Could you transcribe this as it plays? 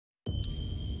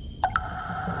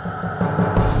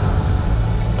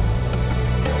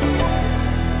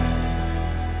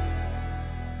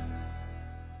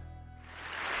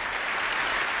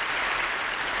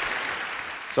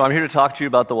So I'm here to talk to you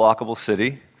about the walkable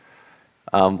city.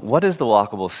 What is the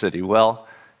walkable city? Well,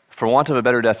 for want of a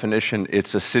better definition,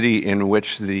 it's a city in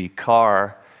which the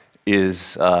car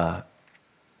is a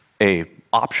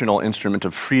optional instrument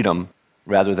of freedom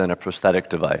rather than a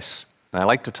prosthetic device. And I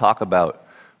like to talk about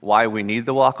why we need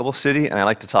the walkable city, and I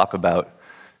like to talk about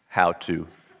how to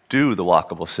do the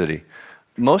walkable city.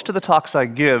 Most of the talks I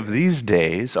give these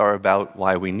days are about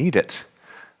why we need it.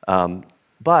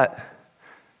 But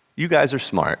you guys are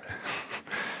smart.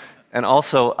 And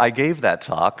also, I gave that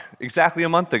talk exactly a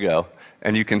month ago,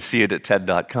 and you can see it at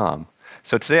TED.com.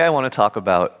 So today I want to talk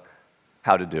about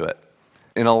how to do it.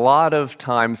 In a lot of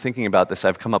time thinking about this,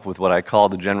 I've come up with what I call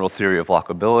the general theory of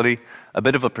walkability, a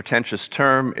bit of a pretentious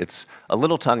term. It's a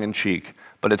little tongue-in-cheek,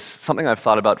 but it's something I've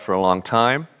thought about for a long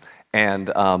time,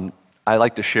 and I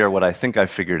like to share what I think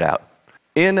I've figured out.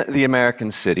 In the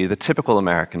American city, the typical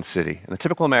American city, and the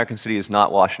typical American city is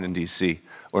not Washington, D.C.,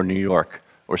 or New York,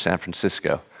 or San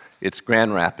Francisco. It's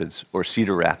Grand Rapids, or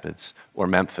Cedar Rapids, or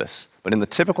Memphis. But in the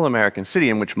typical American city,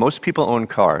 in which most people own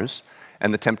cars,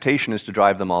 and the temptation is to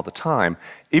drive them all the time,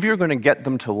 if you're going to get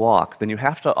them to walk, then you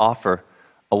have to offer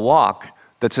a walk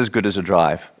that's as good as a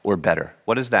drive, or better.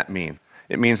 What does that mean?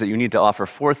 It means that you need to offer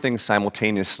 4 things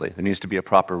simultaneously. There needs to be a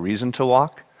proper reason to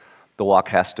walk. The walk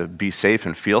has to be safe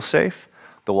and feel safe.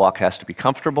 The walk has to be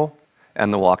comfortable.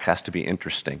 And the walk has to be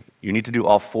interesting. You need to do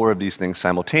all 4 of these things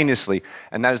simultaneously,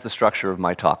 and that is the structure of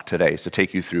my talk today, is to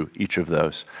take you through each of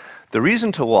those. The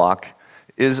reason to walk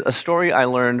is a story I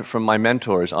learned from my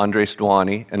mentors, Andres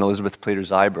Duany and Elizabeth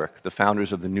Plater-Zyberk, the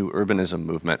founders of the New Urbanism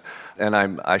movement. And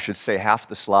I should say half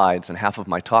the slides and half of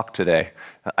my talk today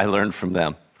I learned from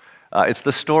them. It's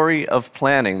the story of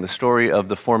planning, the story of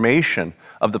the formation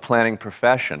of the planning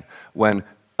profession, when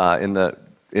in the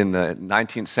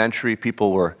 19th century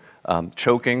people were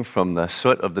choking from the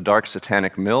soot of the dark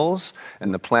satanic mills,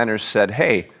 and the planners said,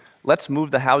 hey, let's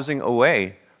move the housing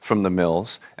away from the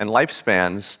mills, and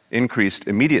lifespans increased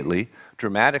immediately,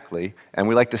 dramatically, and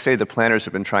we like to say the planners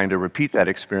have been trying to repeat that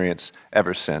experience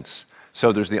ever since.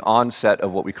 So there's the onset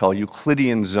of what we call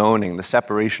Euclidean zoning, the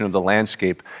separation of the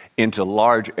landscape into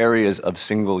large areas of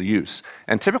single use.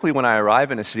 And typically when I arrive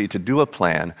in a city to do a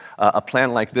plan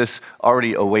like this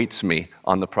already awaits me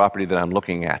on the property that I'm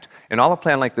looking at. And all a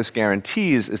plan like this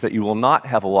guarantees is that you will not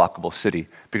have a walkable city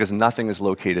because nothing is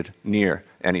located near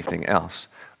anything else.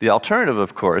 The alternative,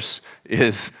 of course,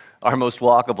 is our most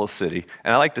walkable city.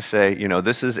 And I like to say, you know,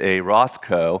 this is a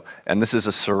Rothko and this is a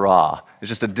Syrah. It's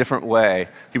just a different way.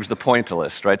 He was the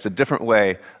pointillist, right? It's a different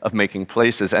way of making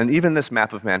places. And even this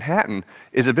map of Manhattan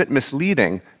is a bit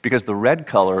misleading because the red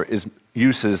color is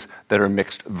uses that are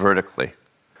mixed vertically.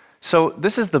 So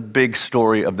this is the big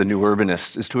story of the new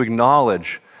urbanists, is to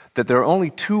acknowledge that there are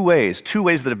only two ways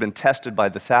that have been tested by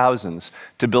the thousands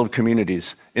to build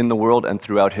communities in the world and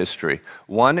throughout history.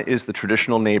 One is the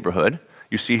traditional neighborhood.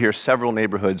 You see here several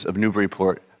neighborhoods of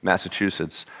Newburyport,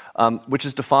 Massachusetts, which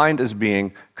is defined as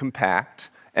being compact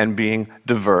and being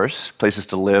diverse, places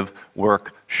to live,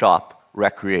 work, shop,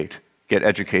 recreate, get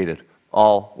educated,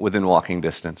 all within walking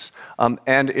distance.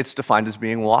 And it's defined as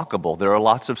being walkable. There are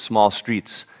lots of small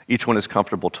streets. Each one is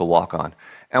comfortable to walk on.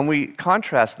 And we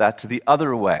contrast that to the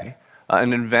other way,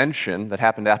 an invention that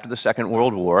happened after the Second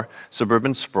World War,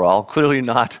 suburban sprawl, clearly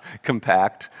not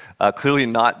compact, clearly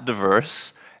not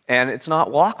diverse, and it's not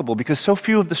walkable because so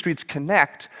few of the streets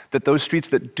connect that those streets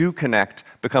that do connect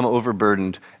become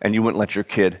overburdened and you wouldn't let your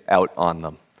kid out on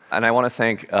them. And I want to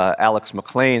thank Alex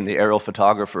McLean, the aerial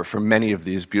photographer, for many of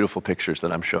these beautiful pictures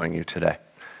that I'm showing you today.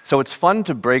 So it's fun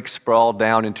to break sprawl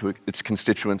down into its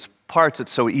constituent parts.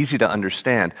 It's so easy to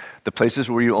understand. The places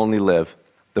where you only live,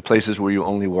 the places where you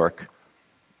only work,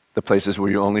 the places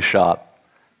where you only shop,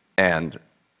 and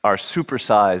our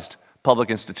supersized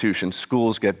public institutions,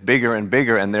 schools get bigger and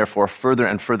bigger and therefore further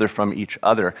and further from each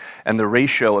other. And the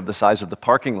ratio of the size of the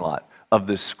parking lot of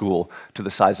this school to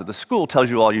the size of the school tells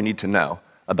you all you need to know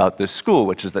about this school,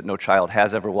 which is that no child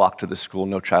has ever walked to this school,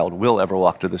 no child will ever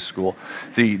walk to this school.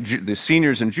 The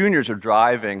seniors and juniors are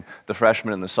driving the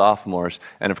freshmen and the sophomores,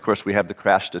 and of course we have the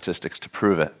crash statistics to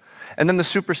prove it. And then the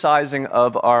supersizing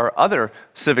of our other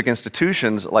civic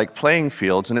institutions like playing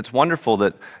fields, and it's wonderful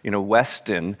that, you know,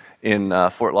 Weston in the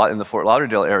Fort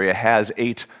Lauderdale area has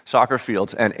 8 soccer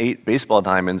fields and 8 baseball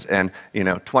diamonds and, you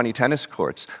know, 20 tennis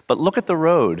courts. But look at the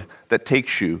road that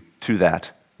takes you to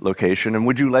that location, and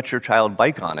would you let your child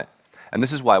bike on it? And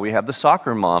this is why we have the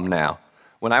soccer mom now.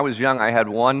 When I was young, I had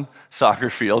 1 soccer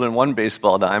field and 1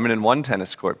 baseball diamond and 1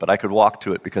 tennis court, but I could walk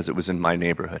to it because it was in my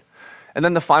neighborhood. And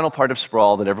then the final part of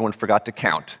sprawl that everyone forgot to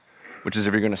count, which is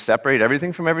if you're going to separate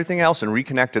everything from everything else and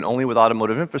reconnect it only with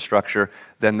automotive infrastructure,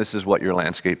 then this is what your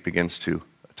landscape begins to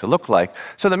to look like.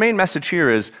 So the main message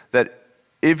here is that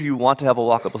if you want to have a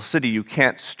walkable city, you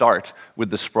can't start with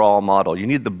the sprawl model. You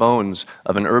need the bones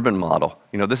of an urban model.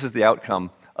 This is the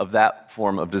outcome of that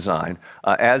form of design,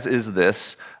 as is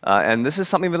this. And this is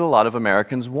something that a lot of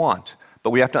Americans want. But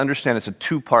we have to understand it's a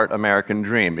two-part American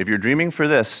dream. If you're dreaming for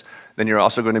this, then you're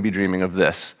also going to be dreaming of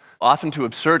this. Often to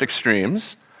absurd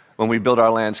extremes, when we build our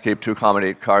landscape to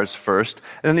accommodate cars first.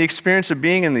 And then the experience of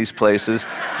being in these places,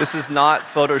 this is not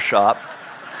Photoshop.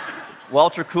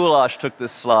 Walter Kulash took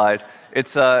this slide.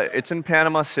 It's in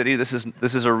Panama City. This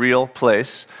is a real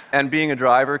place. And being a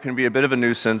driver can be a bit of a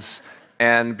nuisance,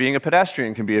 and being a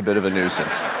pedestrian can be a bit of a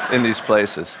nuisance in these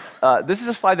places. This is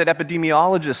a slide that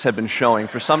epidemiologists have been showing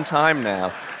for some time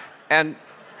now. And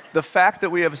the fact that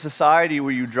we have a society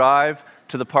where you drive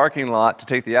to the parking lot to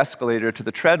take the escalator to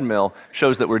the treadmill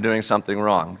shows that we're doing something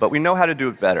wrong. But we know how to do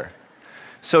it better.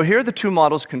 So here are the two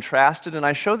models contrasted, and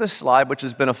I show this slide, which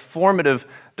has been a formative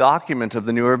document of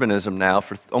the new urbanism now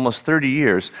for almost 30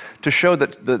 years, to show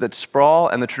that sprawl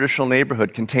and the traditional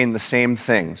neighborhood contain the same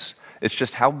things. It's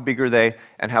just how big are they,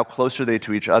 and how close are they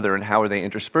to each other, and how are they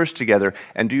interspersed together,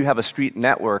 and do you have a street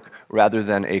network rather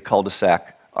than a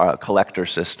cul-de-sac collector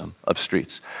system of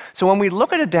streets. So when we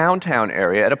look at a downtown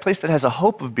area, at a place that has a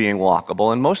hope of being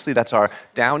walkable, and mostly that's our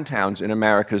downtowns in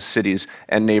America's cities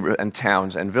and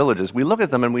towns and villages, we look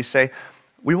at them and we say,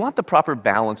 we want the proper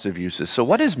balance of uses. So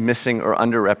what is missing or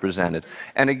underrepresented?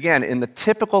 And again, in the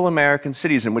typical American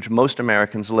cities in which most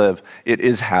Americans live, it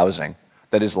is housing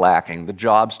that is lacking. The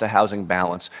jobs to housing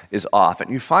balance is off. And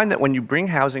you find that when you bring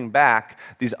housing back,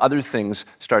 these other things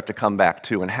start to come back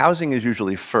too. And housing is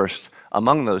usually first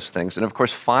among those things. And of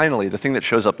course, finally, the thing that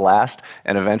shows up last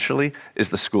and eventually is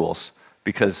the schools,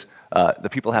 because the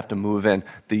people have to move in.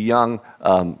 The young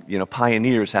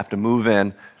pioneers have to move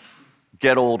in,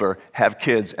 get older, have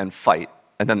kids, and fight.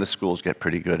 And then the schools get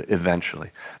pretty good eventually.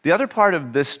 The other part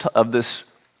of this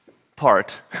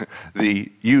part,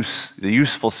 the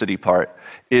useful city part,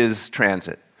 is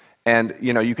transit. And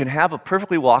you can have a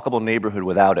perfectly walkable neighborhood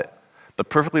without it, but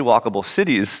perfectly walkable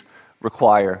cities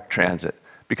require transit.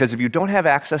 Because if you don't have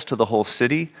access to the whole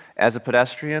city as a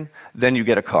pedestrian, then you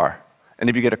get a car. And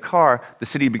if you get a car, the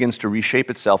city begins to reshape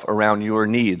itself around your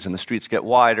needs, and the streets get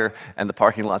wider, and the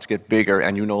parking lots get bigger,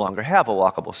 and you no longer have a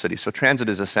walkable city. So transit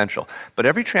is essential. But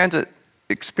every transit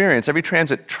experience, every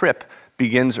transit trip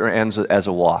begins or ends as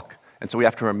a walk. And so we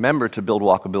have to remember to build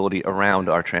walkability around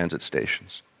our transit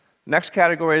stations. Next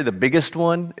category, the biggest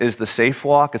one, is the safe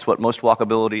walk. It's what most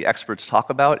walkability experts talk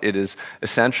about. It is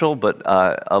essential, but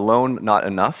alone not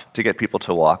enough to get people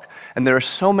to walk. And there are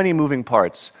so many moving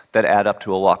parts that add up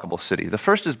to a walkable city. The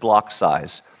first is block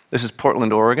size. This is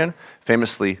Portland, Oregon,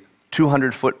 famously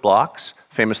 200-foot blocks,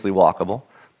 famously walkable.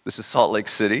 This is Salt Lake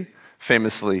City,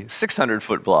 famously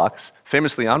 600-foot blocks,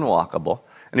 famously unwalkable.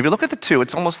 And if you look at the two,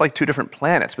 it's almost like two different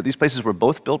planets, but these places were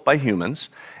both built by humans.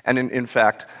 And in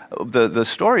fact, the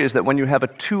story is that when you have a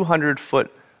 200-foot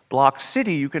block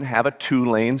city, you can have a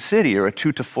 2-lane city, or a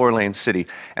 2 to 4-lane city.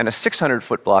 And a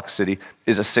 600-foot block city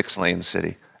is a 6-lane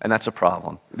city, and that's a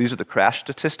problem. These are the crash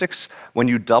statistics. When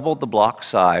you doubled the block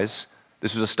size,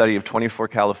 this was a study of 24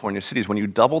 California cities, when you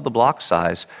double the block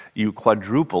size, you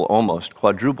almost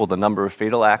quadruple the number of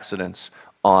fatal accidents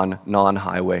on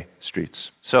non-highway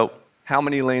streets. So how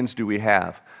many lanes do we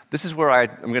have? This is where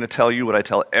I'm going to tell you what I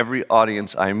tell every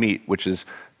audience I meet, which is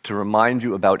to remind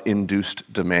you about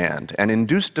induced demand. And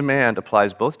induced demand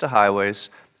applies both to highways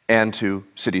and to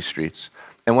city streets.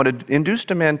 And what induced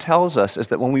demand tells us is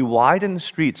that when we widen the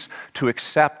streets to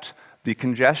accept the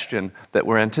congestion that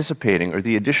we're anticipating, or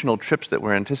the additional trips that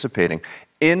we're anticipating,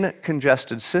 in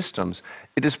congested systems,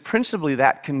 it is principally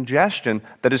that congestion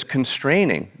that is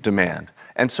constraining demand.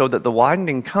 And so that the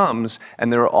widening comes,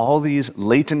 and there are all these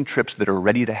latent trips that are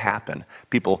ready to happen.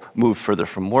 People move further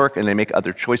from work, and they make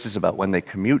other choices about when they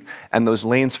commute, and those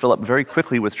lanes fill up very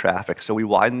quickly with traffic. So we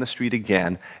widen the street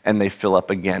again, and they fill up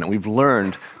again. And we've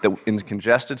learned that in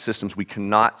congested systems, we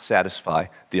cannot satisfy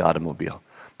the automobile.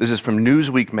 This is from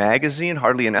Newsweek magazine,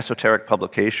 hardly an esoteric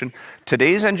publication.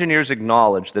 Today's engineers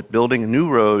acknowledge that building new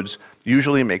roads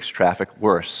usually makes traffic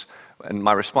worse. And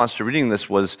my response to reading this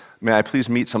was, may I please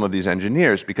meet some of these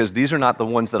engineers, because these are not the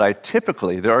ones that I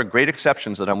typically, there are great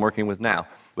exceptions that I'm working with now,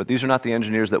 but these are not the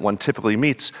engineers that one typically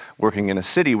meets working in a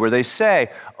city where they say,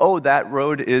 oh, that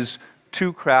road is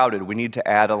too crowded, we need to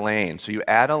add a lane. So you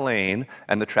add a lane,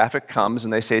 and the traffic comes,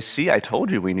 and they say, see, I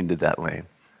told you we needed that lane.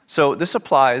 So this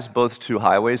applies both to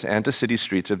highways and to city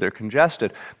streets if they're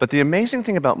congested. But the amazing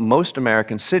thing about most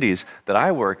American cities that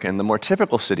I work in, the more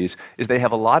typical cities, is they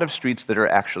have a lot of streets that are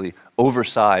actually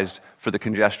oversized for the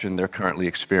congestion they're currently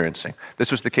experiencing.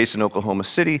 This was the case in Oklahoma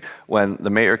City when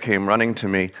the mayor came running to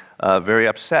me very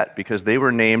upset because they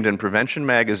were named in Prevention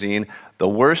Magazine the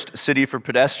worst city for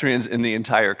pedestrians in the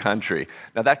entire country.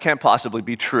 Now that can't possibly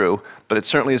be true, but it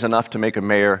certainly is enough to make a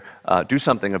mayor do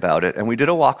something about it. And we did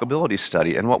a walkability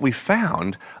study, and what we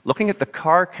found, looking at the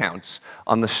car counts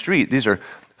on the street, these are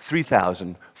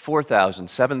 3,000, 4,000,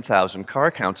 7,000 car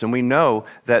counts, and we know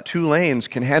that 2 lanes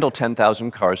can handle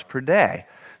 10,000 cars per day.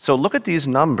 So look at these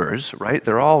numbers, right?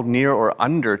 They're all near or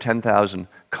under 10,000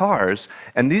 cars,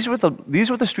 and these were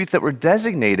the streets that were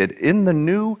designated in the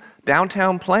new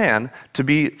downtown plan to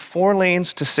be 4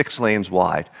 lanes to 6 lanes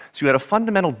wide. So you had a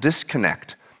fundamental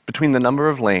disconnect between the number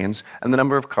of lanes and the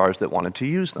number of cars that wanted to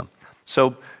use them.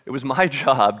 So it was my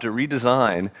job to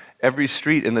redesign every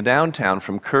street in the downtown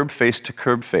from curb face to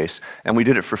curb face, and we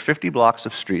did it for 50 blocks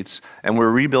of streets, and we're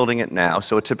rebuilding it now.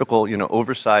 So a typical,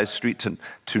 oversized street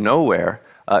to nowhere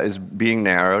is being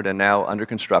narrowed and now under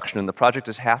construction, and the project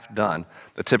is half done.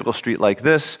 The typical street like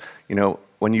this,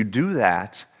 when you do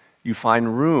that, you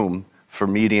find room for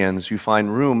medians, you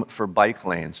find room for bike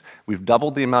lanes. We've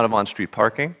doubled the amount of on-street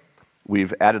parking.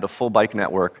 We've added a full bike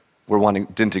network where one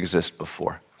didn't exist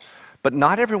before. But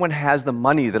not everyone has the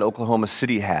money that Oklahoma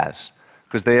City has,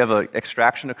 because they have an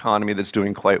extraction economy that's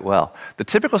doing quite well. The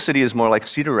typical city is more like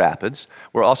Cedar Rapids,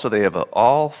 where also they have an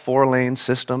all 4-lane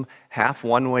system, half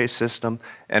one-way system,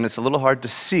 and it's a little hard to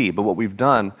see, but what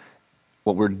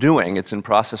we're doing, it's in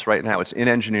process right now, it's in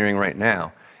engineering right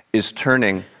now, is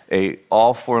turning a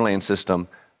all 4-lane system,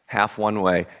 half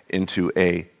one-way, into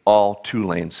a all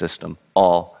 2-lane system,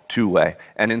 all 2-way.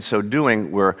 And in so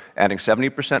doing, we're adding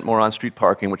 70% more on-street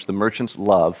parking, which the merchants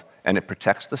love, and it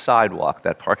protects the sidewalk.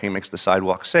 That parking makes the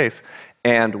sidewalk safe,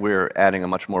 and we're adding a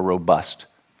much more robust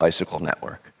bicycle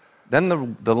network. Then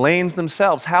the lanes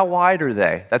themselves, how wide are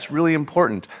they? That's really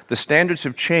important. The standards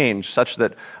have changed such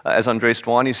that, as Andres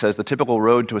Dwani says, the typical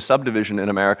road to a subdivision in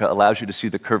America allows you to see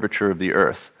the curvature of the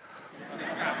earth.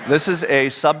 This is a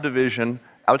subdivision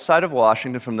outside of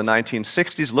Washington from the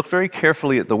 1960s. Look very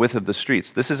carefully at the width of the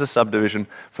streets. This is a subdivision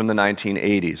from the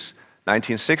 1980s.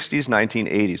 1960s,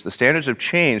 1980s. The standards have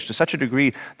changed to such a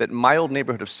degree that in my old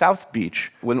neighborhood of South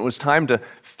Beach, when it was time to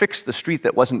fix the street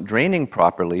that wasn't draining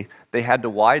properly, they had to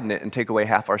widen it and take away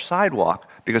half our sidewalk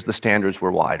because the standards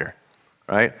were wider,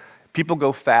 right? People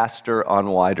go faster on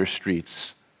wider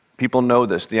streets. People know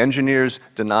this. The engineers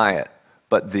deny it,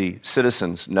 but the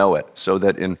citizens know it, so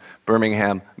that in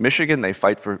Birmingham, Michigan, they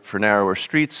fight for narrower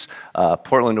streets.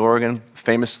 Portland, Oregon,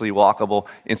 famously walkable,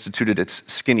 instituted its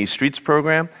Skinny Streets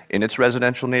program in its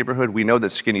residential neighborhood. We know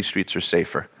that skinny streets are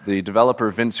safer. The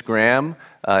developer Vince Graham,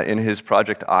 in his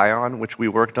project Ion, which we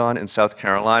worked on in South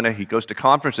Carolina, he goes to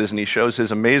conferences and he shows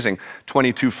his amazing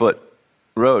 22-foot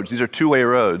roads. These are 2-way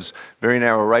roads, very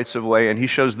narrow rights of way, and he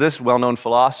shows this well-known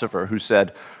philosopher who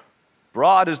said,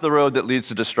 "Broad is the road that leads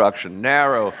to destruction.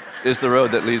 Narrow is the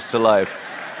road that leads to life."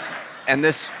 And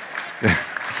this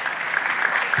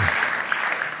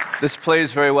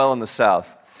plays very well in the South.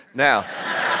 Now,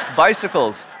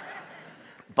 bicycles.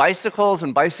 Bicycles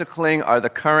and bicycling are the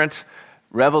current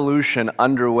revolution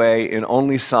underway in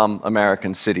only some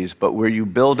American cities, but where you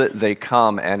build it, they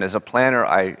come. And as a planner,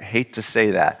 I hate to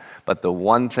say that, but the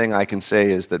one thing I can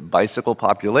say is that bicycle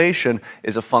population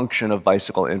is a function of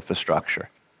bicycle infrastructure.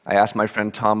 I asked my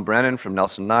friend Tom Brennan from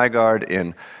Nelson Nygaard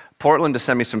in Portland to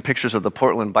send me some pictures of the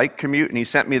Portland bike commute, and he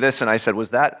sent me this, and I said,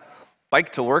 "Was that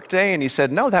bike to work day?" And he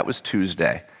said, "No, that was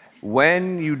Tuesday."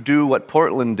 When you do what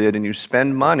Portland did and you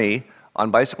spend money on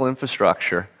bicycle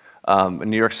infrastructure,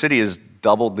 New York City has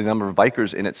doubled the number of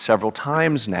bikers in it several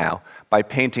times now by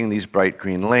painting these bright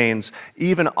green lanes.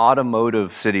 Even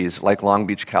automotive cities like Long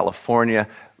Beach, California,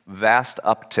 vast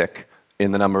uptick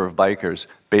in the number of bikers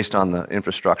based on the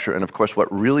infrastructure. And of course, what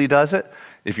really does it,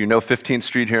 if you know 15th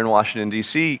Street here in Washington,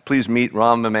 D.C., please meet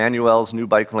Rahm Emanuel's new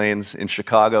bike lanes in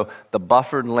Chicago. The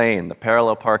buffered lane, the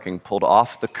parallel parking pulled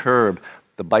off the curb,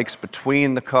 the bikes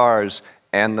between the cars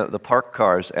and the parked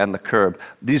cars and the curb.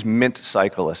 These mint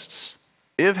cyclists.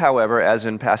 If, however, as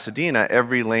in Pasadena,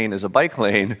 every lane is a bike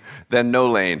lane, then no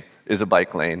lane is a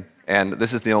bike lane. And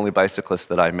this is the only bicyclist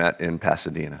that I met in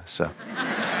Pasadena. So.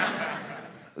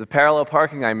 The parallel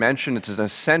parking I mentioned, it's an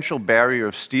essential barrier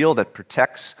of steel that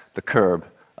protects the curb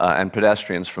and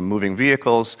pedestrians from moving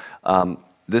vehicles.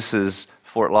 This is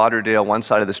Fort Lauderdale. One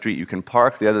side of the street you can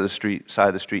park, the other side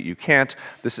of the street you can't.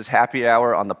 This is happy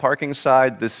hour on the parking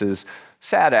side. This is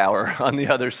sad hour on the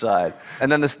other side.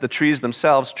 And then the trees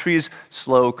themselves, trees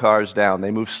slow cars down.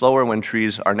 They move slower when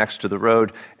trees are next to the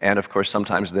road, and of course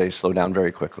sometimes they slow down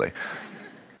very quickly.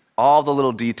 All the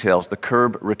little details, the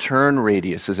curb return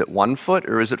radius, is it 1 foot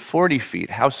or is it 40 feet?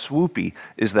 How swoopy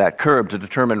is that curb to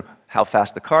determine how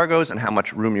fast the car goes and how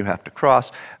much room you have to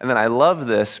cross? And then I love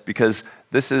this because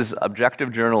this is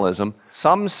objective journalism.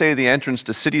 Some say the entrance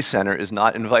to city center is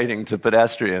not inviting to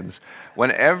pedestrians,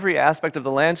 when every aspect of the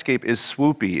landscape is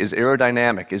swoopy, is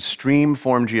aerodynamic, is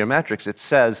stream-form geometrics. It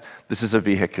says this is a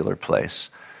vehicular place.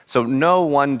 So no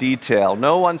one detail,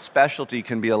 no one specialty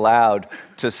can be allowed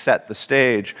to set the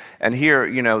stage. And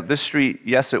here, this street,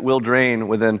 yes, it will drain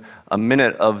within a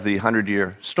minute of the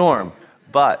 100-year storm,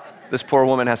 but this poor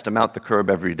woman has to mount the curb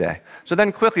every day. So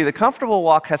then quickly, the comfortable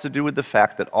walk has to do with the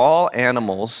fact that all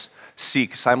animals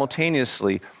seek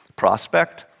simultaneously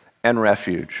prospect and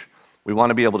refuge. We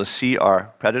want to be able to see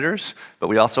our predators, but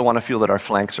we also want to feel that our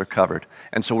flanks are covered.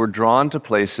 And so we're drawn to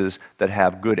places that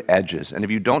have good edges. And if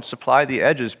you don't supply the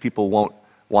edges, people won't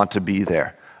want to be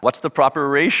there. What's the proper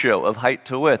ratio of height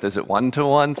to width? Is it 1 to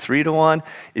 1, 3 to 1?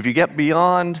 If you get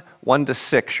beyond 1 to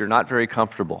 6, you're not very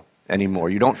comfortable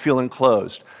anymore. You don't feel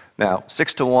enclosed. Now,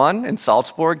 6 to 1 in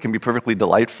Salzburg can be perfectly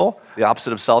delightful. The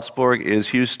opposite of Salzburg is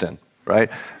Houston, right?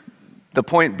 The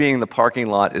point being the parking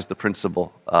lot is the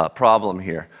principal problem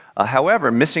here. However,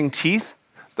 missing teeth,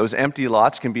 those empty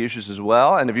lots can be issues as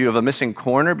well. And if you have a missing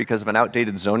corner because of an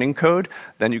outdated zoning code,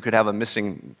 then you could have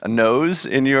a nose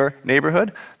in your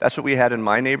neighborhood. That's what we had in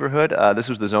my neighborhood. This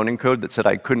was the zoning code that said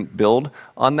I couldn't build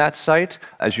on that site.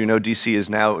 As you know, DC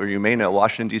is now, or you may know,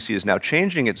 Washington, D.C. is now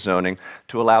changing its zoning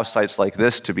to allow sites like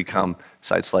this to become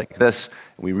sites like this.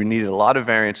 We needed a lot of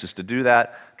variances to do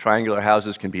that. Triangular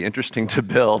houses can be interesting to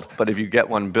build, but if you get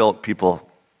one built, people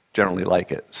generally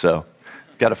like it. So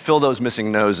got to fill those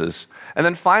missing noses. And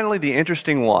then finally, the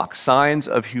interesting walk, signs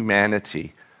of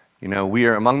humanity. We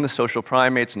are among the social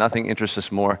primates. Nothing interests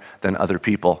us more than other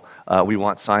people. We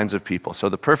want signs of people. So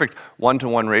the perfect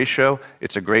 1-to-1 ratio,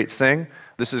 it's a great thing.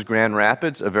 This is Grand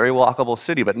Rapids, a very walkable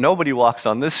city, but nobody walks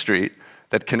on this street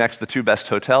that connects the two best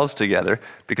hotels together,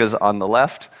 because on the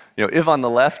left, if on the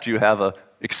left you have a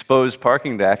exposed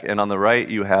parking deck and on the right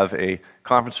you have a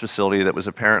conference facility that was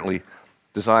apparently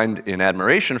designed in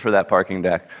admiration for that parking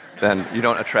deck, then you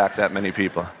don't attract that many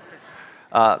people.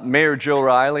 Mayor Joe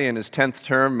Riley, in his 10th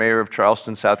term, mayor of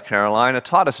Charleston, South Carolina,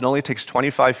 taught us it only takes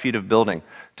 25 feet of building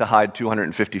to hide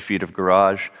 250 feet of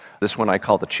garage. This one I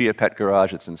call the Chia Pet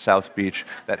Garage. It's in South Beach,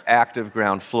 that active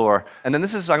ground floor. And then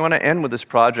I want to end with this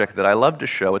project that I love to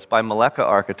show. It's by Maleka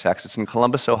Architects. It's in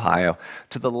Columbus, Ohio.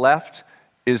 To the left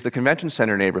is the convention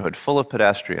center neighborhood, full of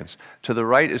pedestrians. To the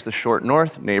right is the Short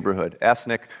North neighborhood,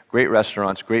 ethnic, great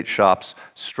restaurants, great shops,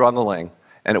 struggling.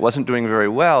 And it wasn't doing very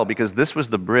well because this was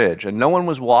the bridge, and no one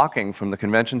was walking from the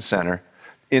convention center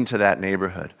into that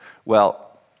neighborhood.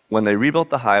 Well, when they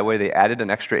rebuilt the highway, they added an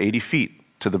extra 80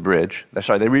 feet to the bridge.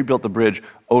 They rebuilt the bridge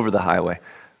over the highway.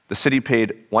 The city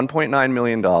paid $1.9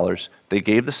 million. They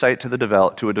gave the site to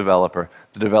a developer.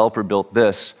 The developer built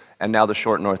this, and now the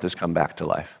Short North has come back to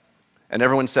life. And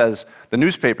everyone says, the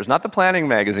newspapers, not the planning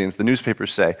magazines, the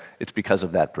newspapers say it's because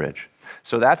of that bridge.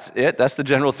 So that's it. That's the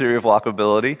general theory of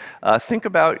walkability. Think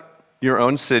about your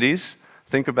own cities.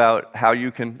 Think about how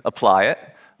you can apply it.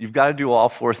 You've got to do all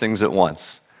 4 things at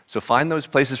once. So find those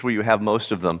places where you have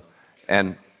most of them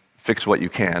and fix what you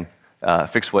can.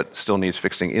 Fix what still needs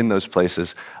fixing in those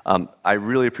places. I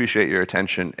really appreciate your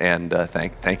attention, and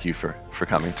thank you for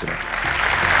coming today.